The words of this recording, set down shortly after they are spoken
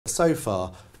so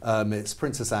far, it's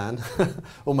Princess Anne,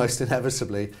 almost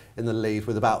inevitably in the lead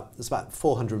with there's about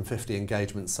 450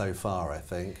 engagements so far, I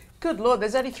think. Good Lord,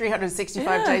 there's only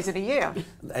 365 days in a year.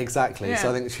 Exactly, Yeah.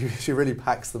 so I think she really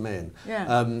packs them in.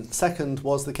 Yeah. Second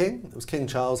was the King. It was King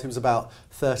Charles. He was about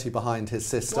 30 behind his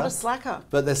sister. What a slacker.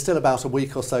 But there's still about a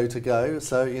week or so to go,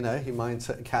 so, you know, he might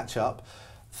catch up.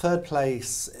 Third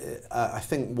place, I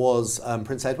think, was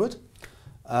Prince Edward.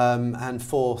 And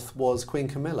fourth was Queen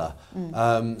Camilla.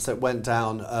 So it went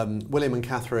down. William and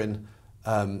Catherine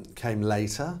came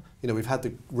later. You know, we've had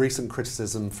the recent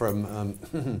criticism from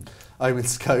Omid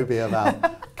Scobie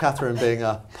about Catherine being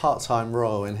a part-time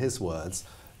royal, in his words,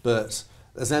 but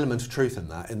there's an element of truth in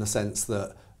that, in the sense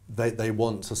that they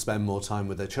want to spend more time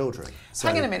with their children. So,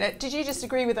 hang on a minute, did you just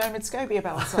agree with Omid Scobie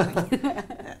about something?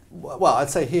 well,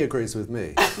 I'd say he agrees with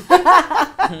me.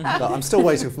 But I'm still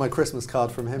waiting for my Christmas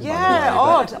card from him. Yeah,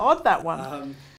 by the way, odd that one.